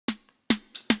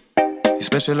She's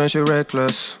special and she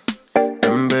reckless.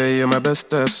 Remember, you're my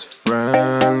bestest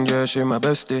friend. Yeah, she my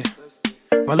bestie.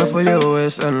 My love for you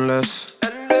is endless.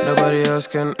 Nobody else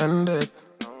can end it.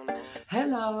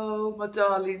 Hello, my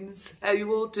darlings. How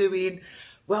you all doing?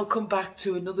 Welcome back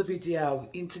to another video.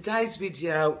 In today's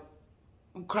video,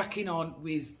 I'm cracking on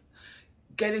with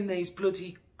getting these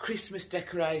bloody Christmas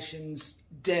decorations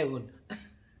down.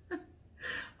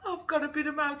 I've got a bit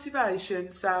of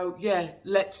motivation, so yeah,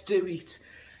 let's do it.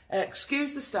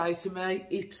 Excuse the state of me.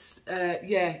 It's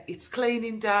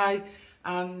cleaning day,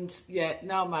 and yeah,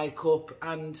 no makeup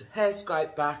and hair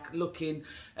scraped back, looking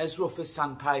as rough as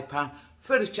sandpaper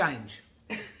for a change.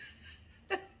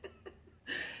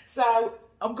 So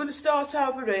I'm going to start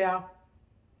over here.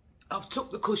 I've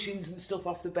took the cushions and stuff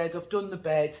off the bed. I've done the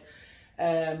bed.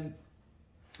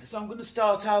 So I'm going to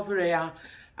start over here,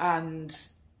 and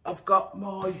I've got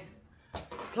my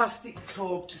plastic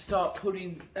tub to start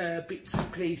putting bits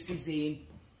and pieces in.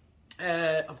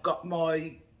 I've got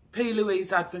my P.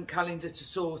 Louise advent calendar to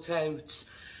sort out,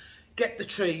 get the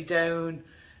tree down,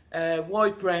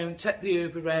 wipe round, take the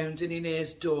hoover round, and in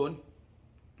here's done.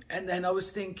 And then I was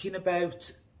thinking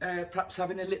about perhaps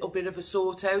having a little bit of a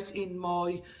sort out in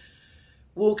my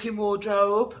walk-in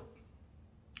wardrobe,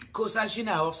 because as you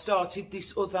know, I've started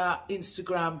this other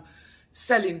Instagram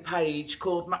selling page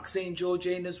called Maxine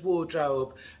Georgina's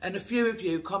Wardrobe, and a few of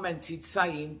you commented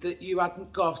saying that you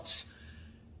hadn't got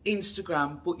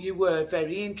Instagram but you were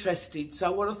very interested. So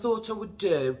what I thought I would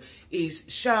do is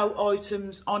show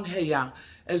items on here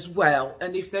as well,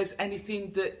 and if there's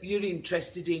anything that you're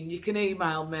interested in, you can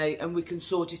email me and we can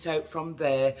sort it out from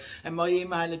there. And my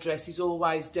email address is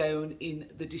always down in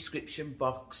the description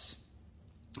box.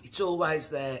 It's always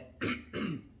there.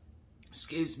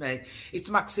 Excuse me. It's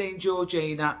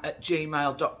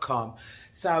maxinegeorgina@gmail.com.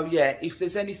 So yeah, if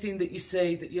there's anything that you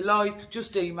see that you like,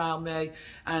 just email me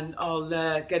and I'll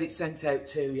get it sent out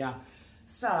to you.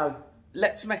 So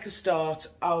let's make a start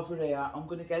over here. I'm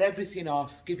going to get everything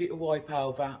off, give it a wipe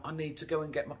over. I need to go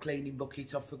and get my cleaning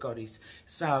bucket. I forgot it.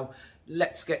 So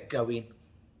let's get going.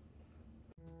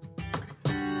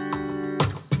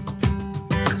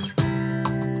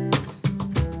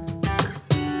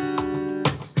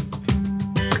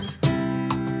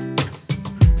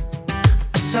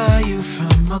 Saw you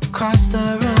from across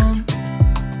the room.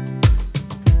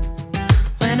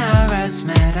 When our eyes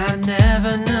met, I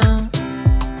never knew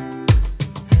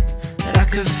that I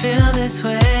could feel this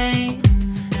way,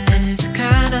 and it's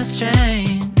kinda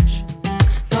strange.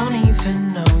 Don't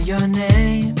even know your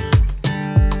name.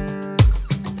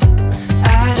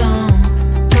 I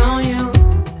don't know you,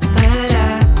 but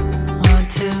I want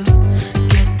to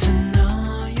get to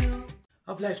know you.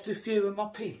 I've left a few of my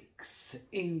pics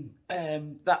in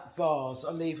that vase.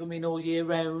 I leave them in all year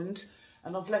round,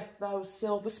 and I've left those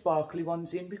silver sparkly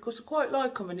ones in because I quite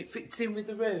like them and it fits in with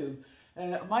the room.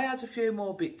 I might add a few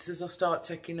more bits as I start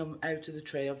taking them out of the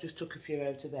tree. I've just took a few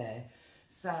out of there.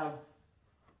 So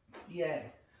yeah,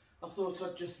 I thought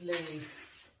I'd just leave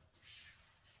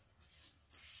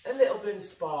a little bit of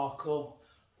sparkle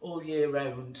all year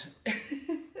round.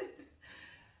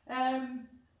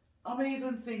 I'm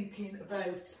even thinking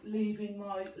about leaving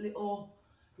my little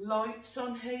lights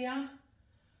on here,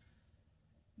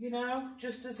 you know,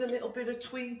 just as a little bit of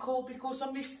twinkle, because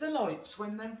I miss the lights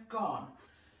when they've gone.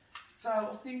 So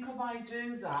I think I might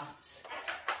do that.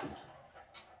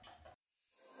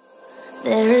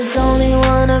 There is only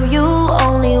one of you,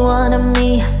 only one of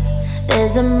me.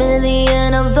 There's a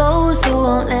million of those who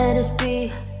won't let us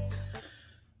be.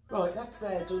 Right, that's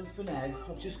there done for now.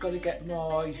 I've just got to get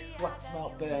my wax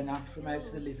melt burner from out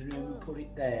of the living room and put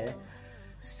it there.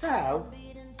 So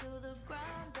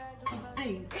I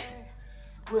think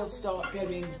we'll start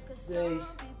getting the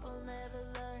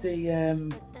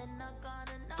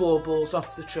baubles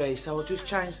off the tree. So I'll just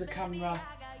change the camera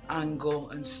angle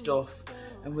and stuff,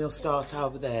 and we'll start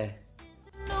over there.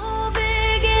 No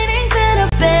beginnings and a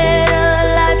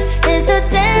better life. There's no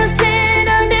dancing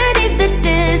underneath the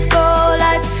disco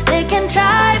lights. They can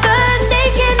try, but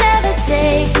they can never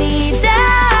take me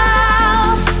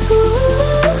down.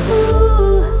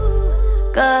 Ooh,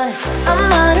 'cause I'm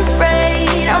not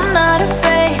afraid, I'm not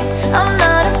afraid, I'm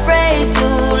not afraid to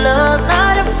love,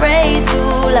 not afraid to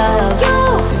love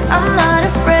you. I'm not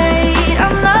afraid,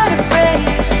 I'm not afraid,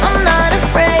 I'm not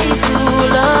afraid to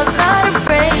love, not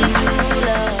afraid to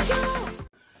love you.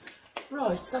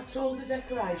 Right, that's all the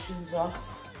decorations off.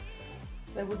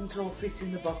 They wouldn't all fit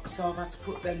in the box, so I've had to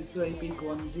put them 3 big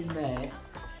ones in there.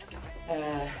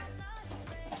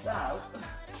 So,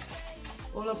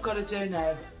 all I've got to do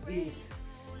now is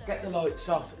get the lights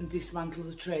off and dismantle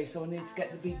the tree. So I need to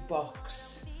get the big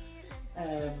box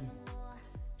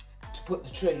to put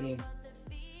the tree in.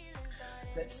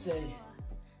 Let's see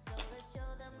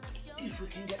if we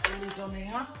can get the lid on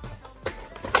here.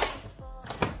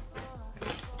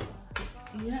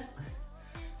 Yeah,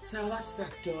 so that's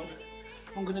that done.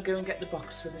 I'm going to go and get the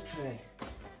box for the tree.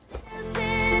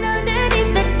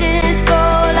 Underneath the disco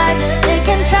light, they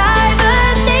can try,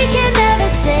 but they can never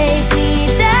take me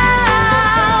down.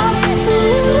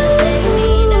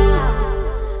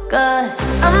 Cause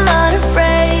I'm not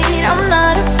afraid, I'm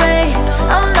not afraid,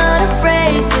 I'm not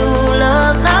afraid to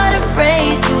love, not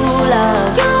afraid to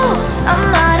love you.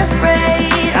 I'm not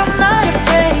afraid, I'm not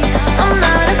afraid, I'm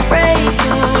not afraid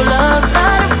to love,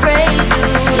 not afraid to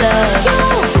love you.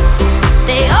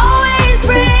 They always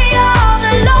bring all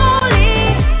the lonely,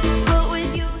 but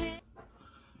with you here.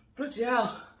 Bloody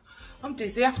hell, I'm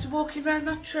dizzy after walking around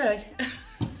that tree.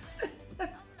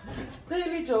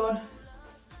 Nearly done.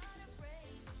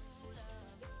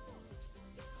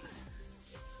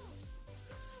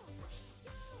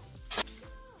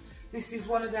 This is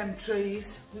one of them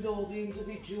trees with all the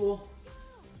individual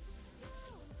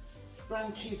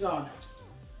branches on,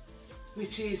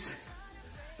 which is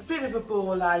a bit of a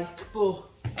ball ache, but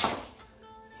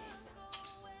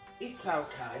it's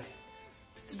okay.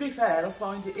 To be fair, I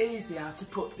find it easier to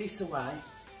put this away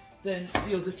than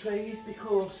the other trees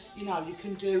because, you know, you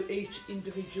can do each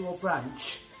individual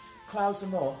branch, close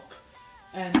them up,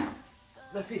 and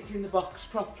they fit in the box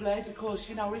properly because,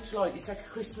 you know, it's like you take a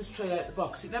Christmas tree out the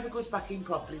box, it never goes back in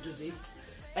properly, does it?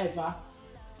 Ever.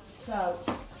 So,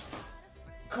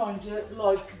 kind of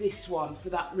like this one for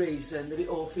that reason, that it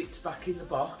all fits back in the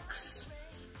box.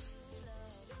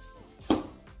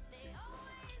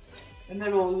 And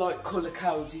they're all like colour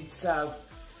coded, so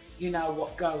you know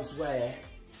what goes where.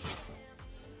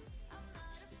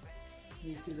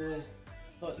 You see the,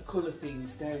 like the colour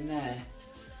things down there.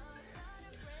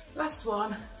 Last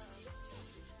one.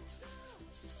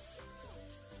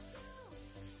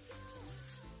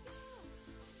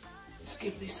 Let's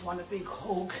give this one a big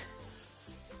hug.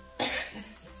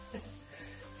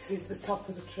 This is the top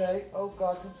of the tree. Oh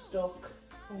God, I'm stuck.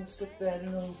 I'm stuck there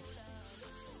and all.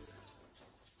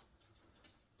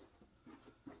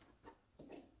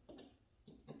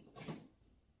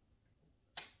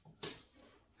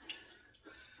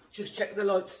 Just check the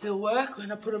lights still work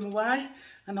when I put them away,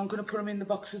 and I'm going to put them in the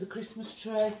box with the Christmas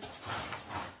tree.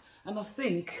 And I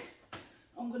think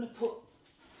I'm going to put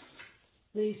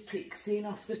these picks in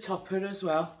off the topper as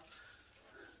well,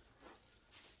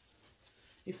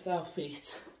 if they'll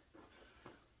fit.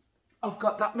 I've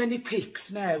got that many picks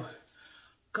now.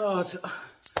 God,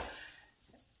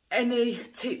 any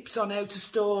tips on how to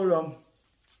store them?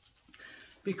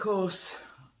 Because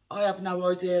I have no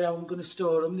idea how I'm going to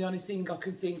store them. The only thing I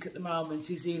can think at the moment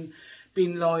is in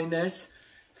bin liners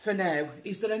for now.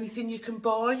 Is there anything you can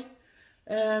buy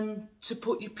to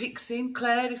put your picks in?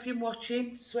 Claire, if you're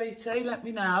watching, sweetie, let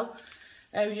me know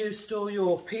how you store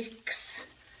your picks.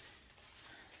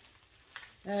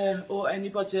 Or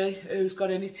anybody who's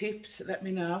got any tips, let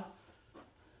me know.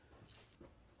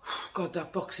 God,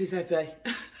 that box is heavy.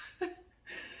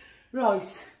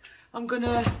 Right, I'm going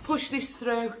to push this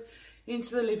through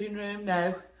into the living room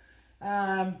now,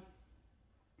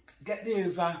 get the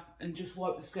hoover and just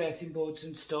wipe the skirting boards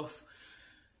and stuff.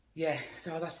 Yeah,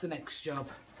 so that's the next job.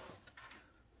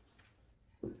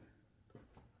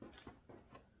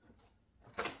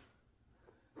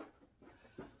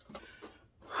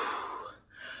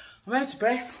 I'm out of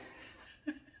breath.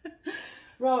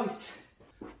 Right,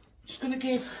 just going to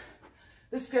give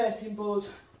the skirting board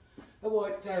a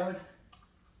wipe down.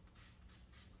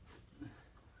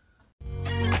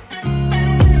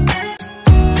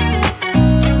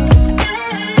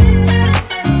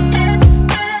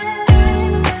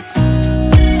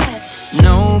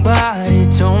 Nobody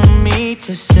told me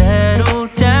to settle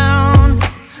down.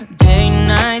 Day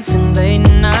nights and late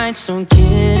nights don't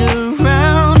kid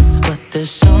around. But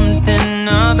there's something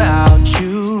about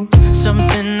you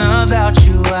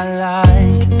I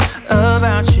like,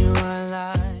 about you I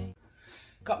like.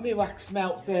 Got me wax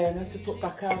melt burner to put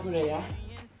back over here.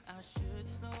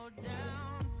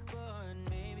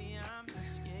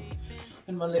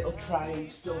 And my little tray and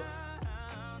stuff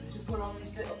to put on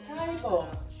this little table.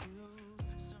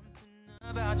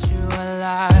 About you I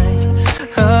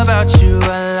like, about you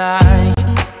I like.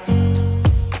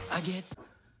 I get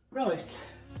Right,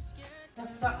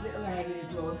 that's that little area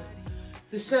done.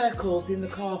 The circles in the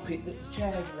carpet that the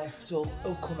chairs left will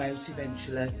come out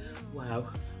eventually. Wow.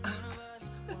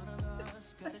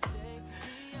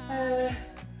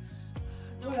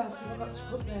 What else have I got to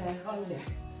put there? Oh yeah.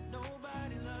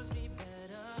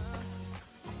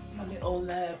 My little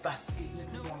basket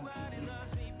with the blanket in.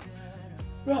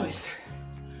 Right,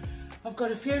 I've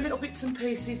got a few little bits and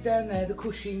pieces down there, the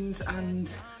cushions and,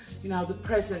 you know, the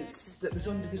presents that was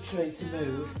under the tree to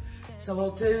move. So I'll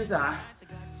do that.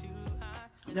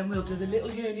 Then we'll do the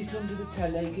little unit under the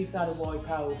telly, give that a wipe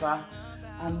over.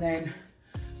 And then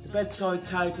the bedside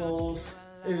tables,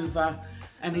 over,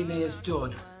 and in here's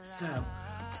done. So,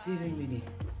 see you in a minute.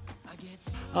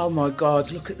 Oh my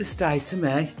God, look at the state of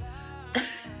me.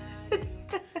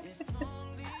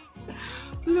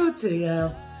 Bloody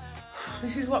hell.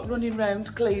 This is what running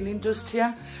round cleaning does to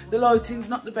you. The lighting's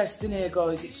not the best in here,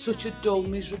 guys. It's such a dull,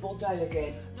 miserable day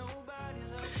again.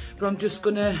 But I'm just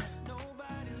gonna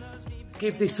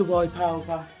give this a wipe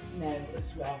over now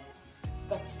as well.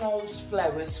 That's those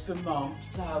flowers for Mum,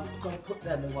 so I've got to put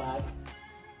them away.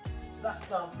 That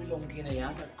don't belong in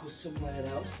here, that goes somewhere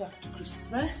else after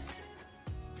Christmas.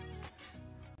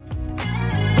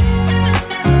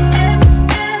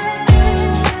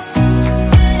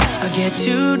 I get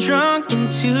too drunk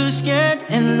and too scared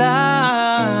and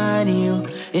lie to you.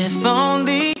 If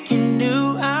only you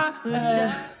knew I would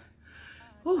die.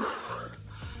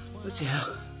 Bloody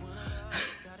hell.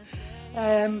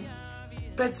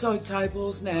 Bedside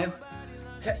tables now.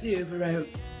 Take the Hoover out.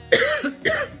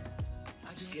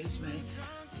 Excuse me.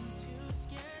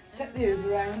 Take the Hoover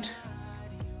round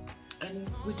and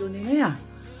we're done in here.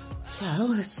 So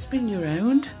let's spin you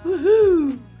around.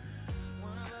 Woohoo!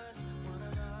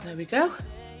 There we go.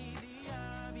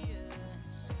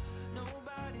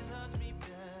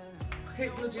 I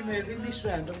keep bloody moving this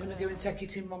round. I'm going to go and take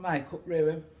it in my makeup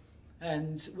room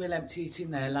and we'll empty it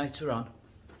in there later on.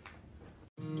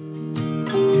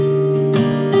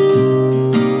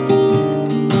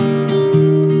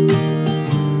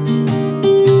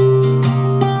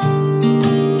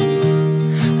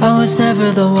 I was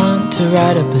never the one to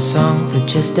write up a song for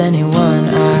just anyone.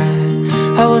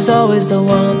 I was always the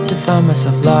one to find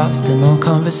myself lost in old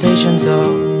conversations,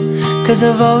 oh. Cause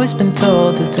I've always been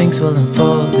told that things will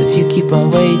unfold if you keep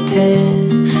on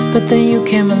waiting. But then you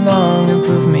came along and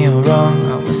proved me all wrong.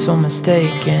 I was so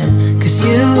mistaken. Cause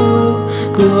you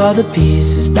glue all the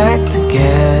pieces back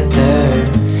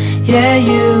together. Yeah,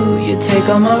 you take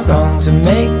all my wrongs and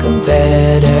make them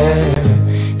better.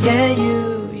 Yeah,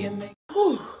 you make...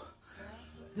 Whew.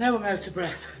 Now I'm out of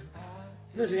breath.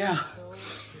 Bloody hell.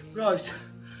 Right,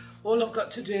 all I've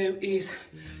got to do is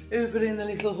hoover in the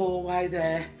little hallway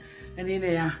there, and in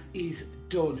here is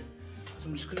done. So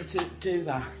I'm just going to do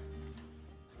that.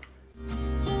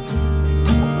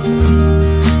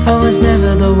 I was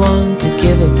never the one to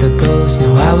give up the ghost.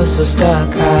 No, I was so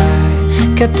stuck.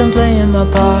 I kept on playing my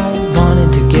part,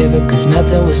 wanting to give up cause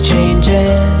nothing was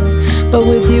changing. But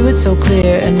with you it's so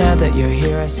clear, and now that you're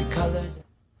here I see colours.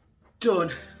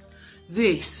 Done.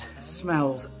 This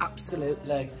smells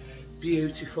absolutely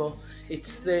beautiful.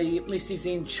 It's the Mrs.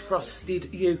 Inch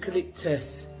frosted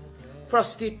eucalyptus.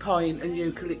 Frosted pine and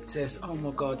eucalyptus. Oh my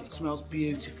God, it smells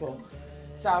beautiful.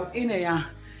 So in here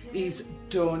is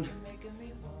done.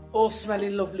 All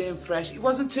smelling lovely and fresh. It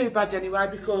wasn't too bad anyway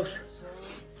because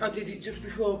I did it just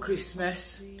before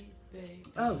Christmas.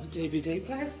 Oh, the DVD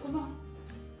player's come on.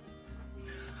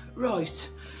 Right,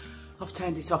 I've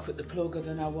turned it off at the plug. I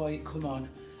don't know why it come on.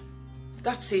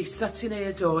 That's it, that's in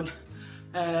here done.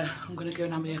 I'm going to go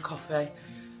and have me a coffee.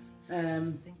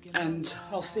 And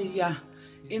I'll see ya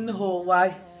in the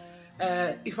hallway.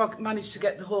 If I manage to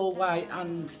get the hallway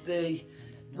and the,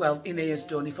 well, in here's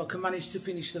done. If I can manage to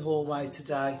finish the hallway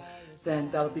today, then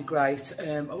that'll be great.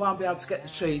 I won't be able to get the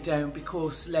tree down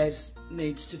because Les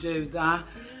needs to do that.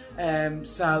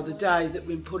 So the day that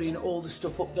we're putting all the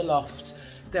stuff up the loft,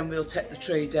 then we'll take the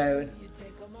tree down.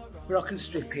 Rock and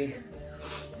strip it.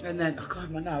 And then, oh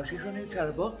God, my nose is running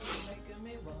terrible.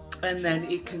 And then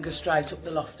it can go straight up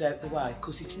the loft out the way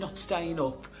because it's not staying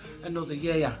up another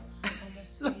year.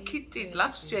 Like it did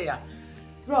last year.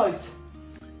 Right,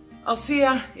 I'll see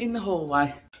you in the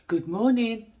hallway. Good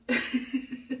morning.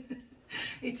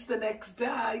 It's the next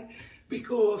day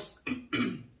because,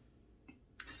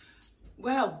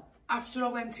 well, after I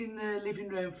went in the living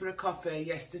room for a coffee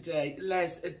yesterday,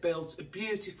 Les had built a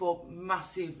beautiful,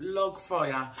 massive log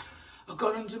fire. I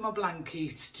got under my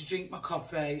blanket to drink my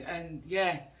coffee and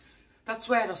yeah, that's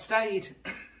where I stayed.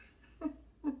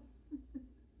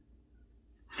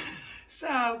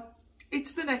 So,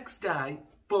 it's the next day,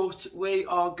 but we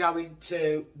are going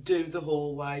to do the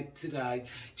hallway today.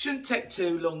 Shouldn't take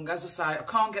too long, as I say, I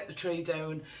can't get the tree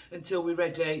down until we're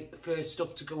ready for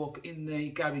stuff to go up in the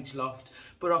garage loft,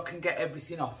 but I can get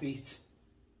everything off it.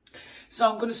 So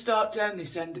I'm going to start down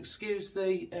this end. Excuse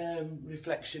the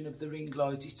reflection of the ring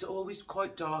light. It's always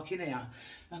quite dark in here,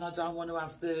 and I don't want to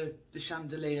have the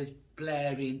chandeliers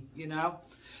blaring, you know.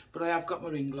 But I have got my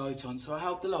ring light on, so I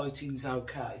hope the lighting's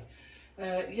okay.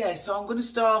 Yeah, so I'm going to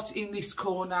start in this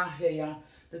corner here.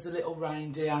 There's a little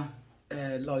reindeer,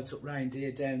 light up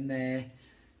reindeer down there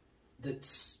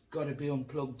that's got to be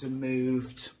unplugged and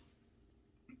moved.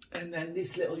 And then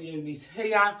this little unit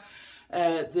here,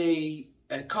 the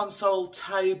console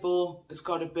table has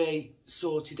got to be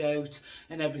sorted out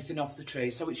and everything off the tree,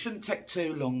 so it shouldn't take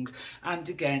too long. And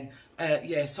again,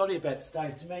 yeah, sorry about the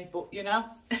state of me, but you know,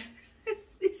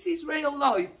 this is real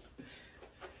life.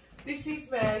 This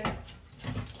is me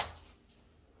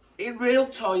in real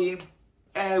time,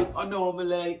 how I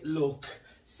normally look.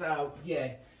 So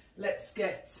yeah, let's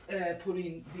get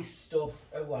putting this stuff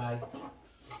away.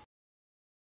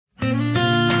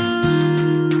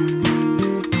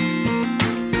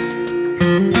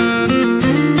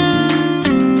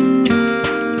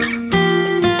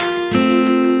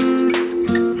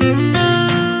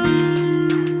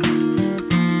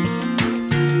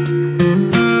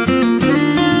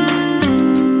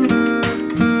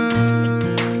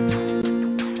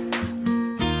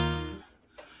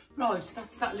 Right,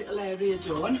 that's that little area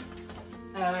done.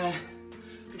 I'm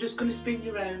just going to spin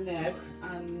you around now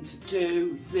and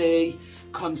do the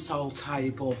console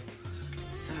table.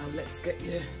 So let's get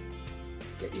you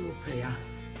up here.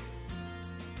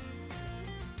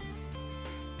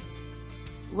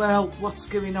 Well, what's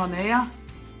going on here?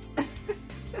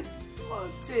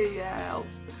 Bloody hell.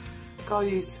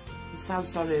 Guys, I'm so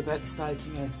sorry about the state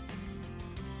of me.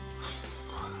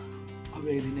 I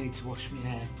really need to wash my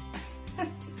hair.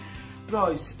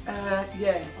 Right,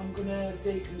 yeah, I'm going to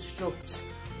deconstruct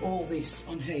all this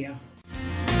on here.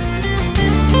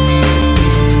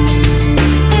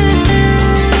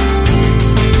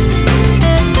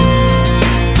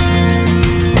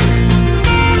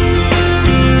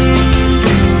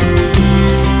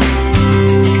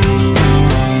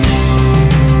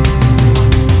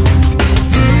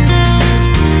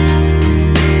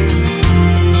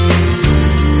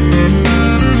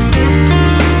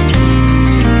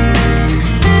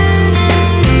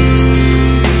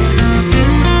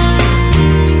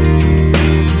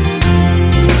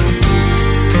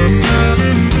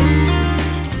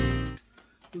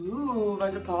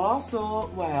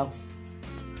 Well,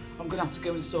 I'm going to have to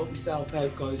go and sort myself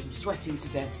out, guys. I'm sweating to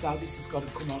death, so this has got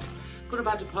to come off. But I've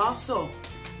had a parcel,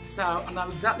 so I know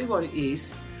exactly what it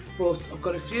is, but I've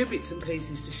got a few bits and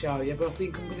pieces to show you, but I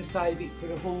think I'm going to save it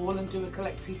for a haul and do a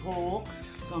collective haul.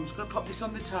 So I'm just going to pop this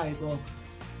on the table,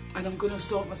 and I'm going to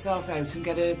sort myself out and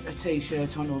get a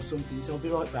t-shirt on or something, so I'll be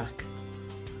right back.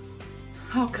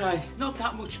 Okay, not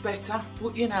that much better,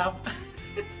 but you know.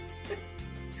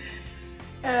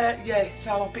 Yeah,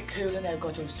 so I'm a bit cooler now.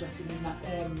 God, I'm sweating in that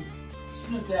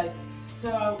snuddy.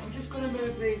 So I'm just going to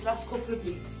move these last couple of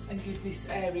bits and give this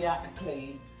area a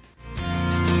clean.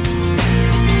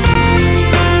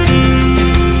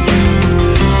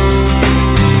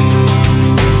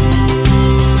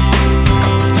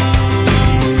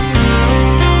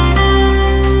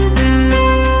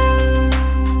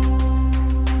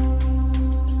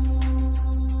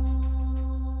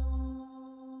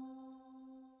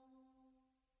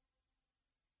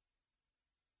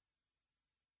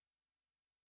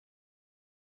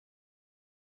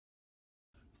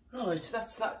 Right,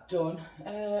 that's that done.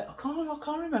 I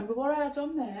can't remember what I had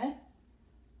on there.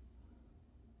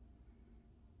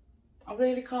 I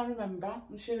really can't remember.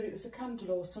 I'm sure it was a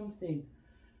candle or something.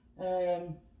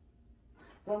 But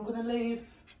I'm gonna leave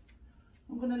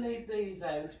these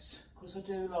out because I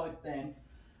do like them.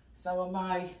 So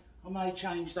I may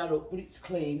change that up, but it's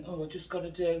clean. Oh, I just got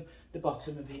to do the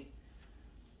bottom of it.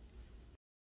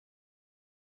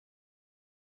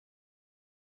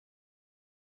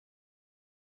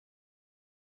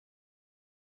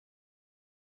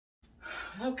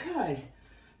 Okay,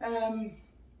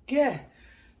 yeah,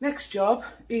 next job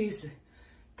is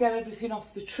get everything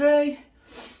off the tree.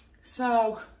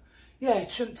 So yeah, it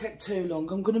shouldn't take too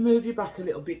long. I'm going to move you back a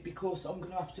little bit because I'm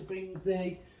going to have to bring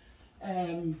the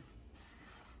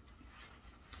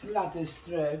ladders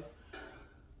through.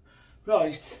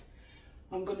 Right,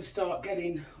 I'm going to start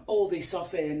getting all this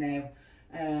off here now.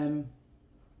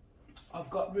 I've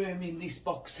got room in this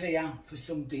box here for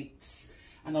some bits,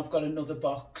 and I've got another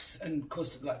box, and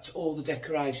because that's all the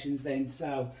decorations then,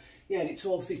 so yeah, it's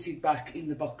all fitted back in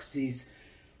the boxes.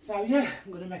 So yeah,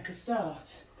 I'm going to make a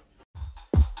start.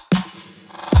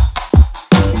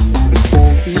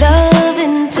 Love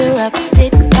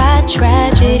interrupted by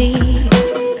tragedy,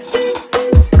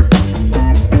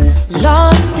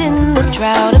 lost in the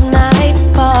drought of night.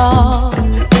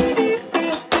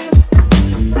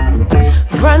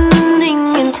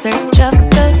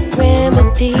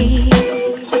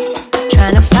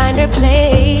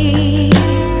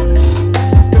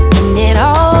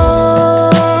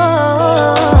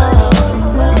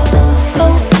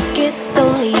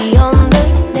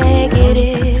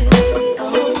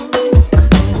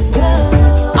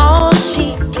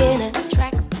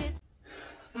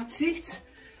 that's it,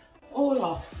 all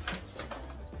off.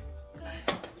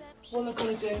 All I've got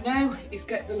to do now is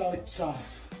get the lights off.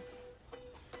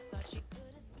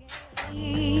 But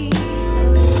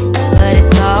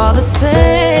it's all the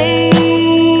same.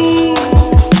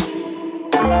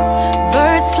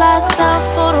 Birds fly south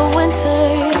for the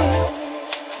winter,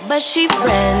 but she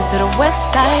ran to the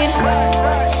west side.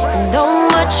 And though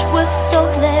much was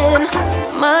stolen,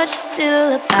 much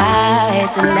still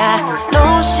abides. And I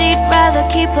know she'd rather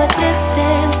keep her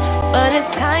distance, but as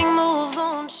time moves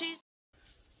on, she's...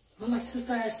 Well, that's the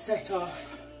first set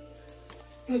off.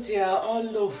 Bloody hell, I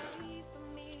love...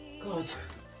 God.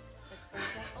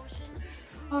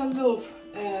 I love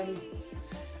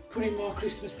putting more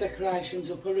Christmas decorations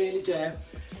up, I really do.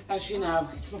 As you know,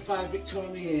 it's my favourite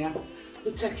time of year.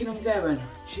 But taking them down,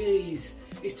 jeez,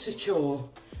 it's a chore.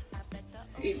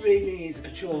 It really is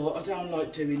a chore. I don't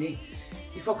like doing it.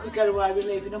 If I could get away with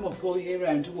leaving them up all year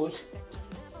round, I would.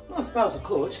 Well, I suppose I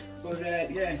could, but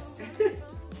yeah. I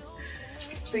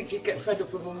think you'd get fed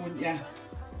up of them, wouldn't you?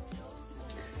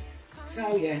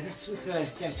 So yeah, that's the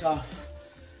first set off.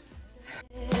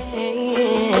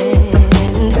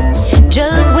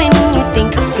 Just when you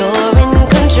think you're in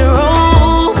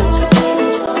control.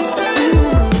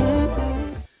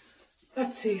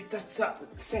 That's it, that's that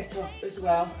set off as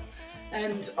well.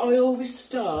 And I always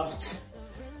start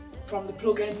from the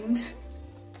plug end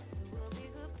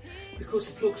because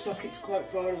the plug socket's quite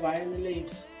far away and the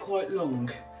lead's quite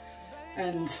long.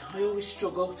 And I always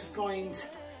struggle to find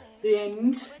the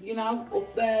end, you know,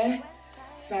 up there.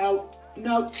 So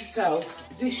note to self,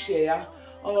 this year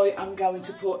I am going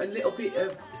to put a little bit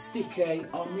of sticky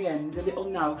on the end, a little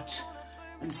note,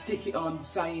 and stick it on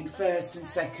saying first and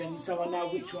second, so I know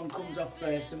which one comes off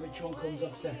first and which one comes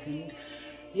off second.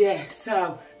 Yeah,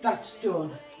 so that's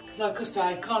done. Like I say,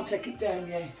 I can't take it down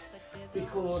yet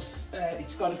because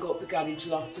it's got to go up the garage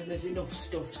loft and there's enough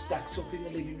stuff stacked up in the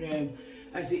living room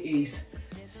as it is.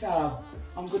 So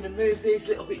I'm going to move these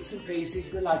little bits and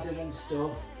pieces, the ladder and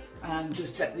stuff, and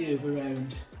just take the Uber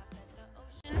round.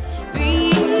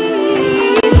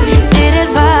 Did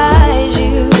advise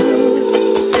you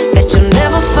that you'll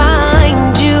never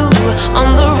find you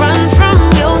on the run from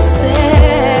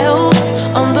yourself,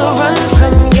 on the run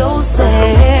from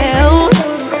yourself.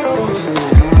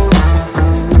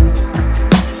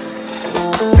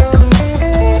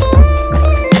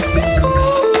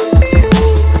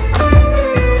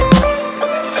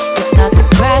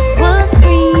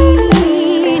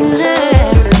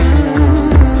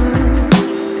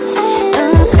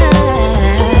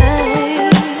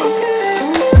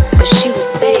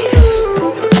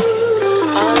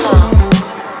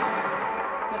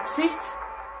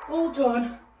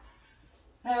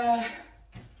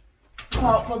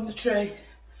 Apart from the tree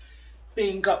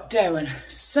being got down.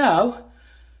 So,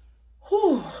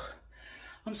 whew,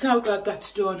 I'm so glad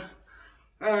that's done.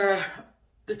 The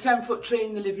 10-foot tree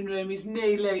in the living room is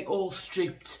nearly all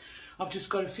stripped. I've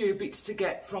just got a few bits to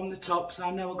get from the top, so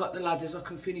I know I've got the ladders, I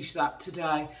can finish that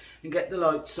today and get the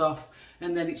lights off,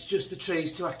 and then it's just the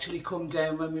trees to actually come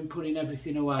down when we're putting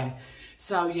everything away.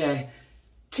 So yeah,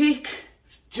 tick,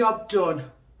 job done.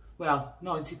 Well,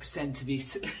 90% of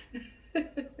it.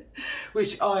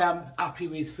 Which I am happy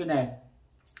with for now.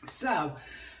 So,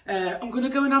 I'm going to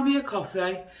go and have me a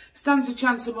coffee. Stands a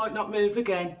chance I might not move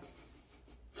again.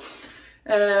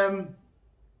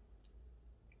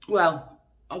 Well,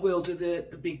 I will do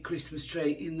the big Christmas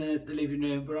tree in the living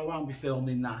room, but I won't be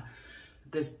filming that.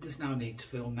 There's no need to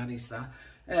film that, is there?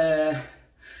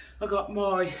 I got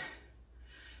my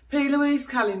P. Louise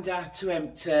calendar to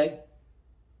empty,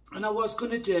 and I was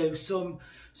going to do some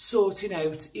sorting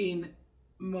out in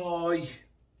my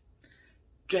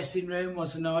dressing room,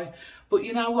 wasn't I? But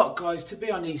you know what, guys, to be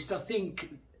honest, I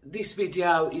think this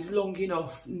video is long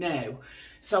enough now,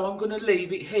 so I'm going to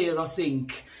leave it here, I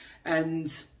think.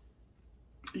 And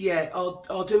yeah,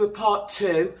 I'll do a part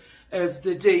 2 of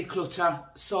the declutter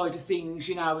side of things,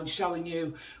 you know, and showing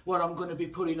you what I'm going to be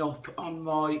putting up on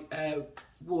my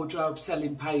wardrobe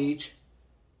selling page.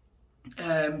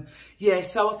 Yeah,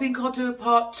 so I think I'll do a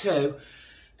part 2.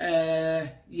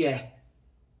 Yeah,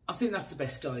 I think that's the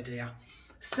best idea.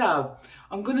 So,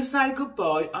 I'm going to say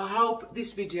goodbye. I hope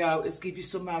this video has given you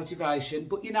some motivation.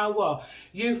 But you know what?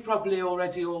 You've probably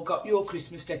already all got your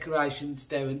Christmas decorations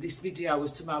down. This video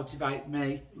was to motivate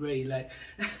me, really.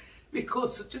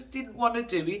 Because I just didn't want to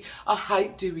do it. I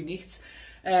hate doing it.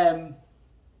 I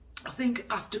think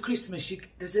after Christmas,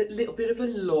 there's a little bit of a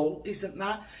lull, isn't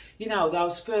there? You know,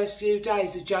 those first few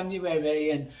days of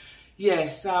January. And yeah,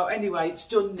 so anyway, it's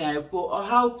done now. But I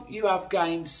hope you have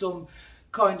gained some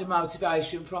kind of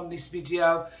motivation from this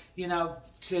video, you know,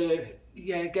 to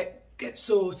yeah, get get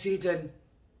sorted and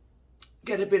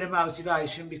get a bit of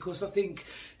motivation, because I think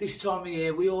this time of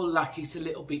year we all lack it a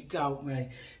little bit, don't we?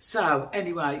 So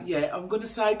anyway, yeah, I'm going to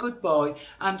say goodbye,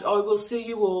 and I will see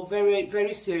you all very,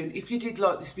 very soon. If you did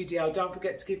like this video, don't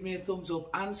forget to give me a thumbs up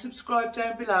and subscribe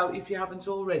down below if you haven't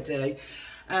already.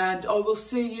 And I will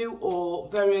see you all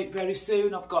very, very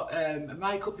soon. I've got a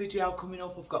makeup video coming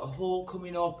up, I've got a haul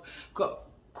coming up, I've got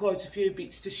quite a few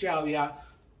bits to show you.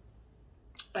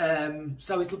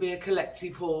 So it'll be a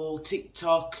collective haul,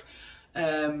 TikTok,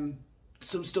 some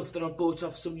stuff that I've bought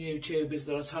off some YouTubers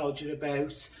that I told you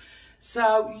about.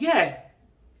 So yeah,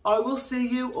 I will see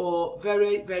you all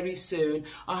very, very soon.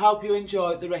 I hope you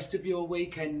enjoy the rest of your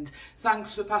weekend.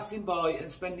 Thanks for passing by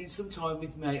and spending some time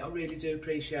with me. I really do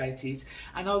appreciate it.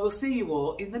 And I will see you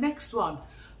all in the next one.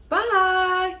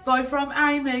 Bye. Bye from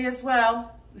Amy as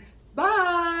well. Bye.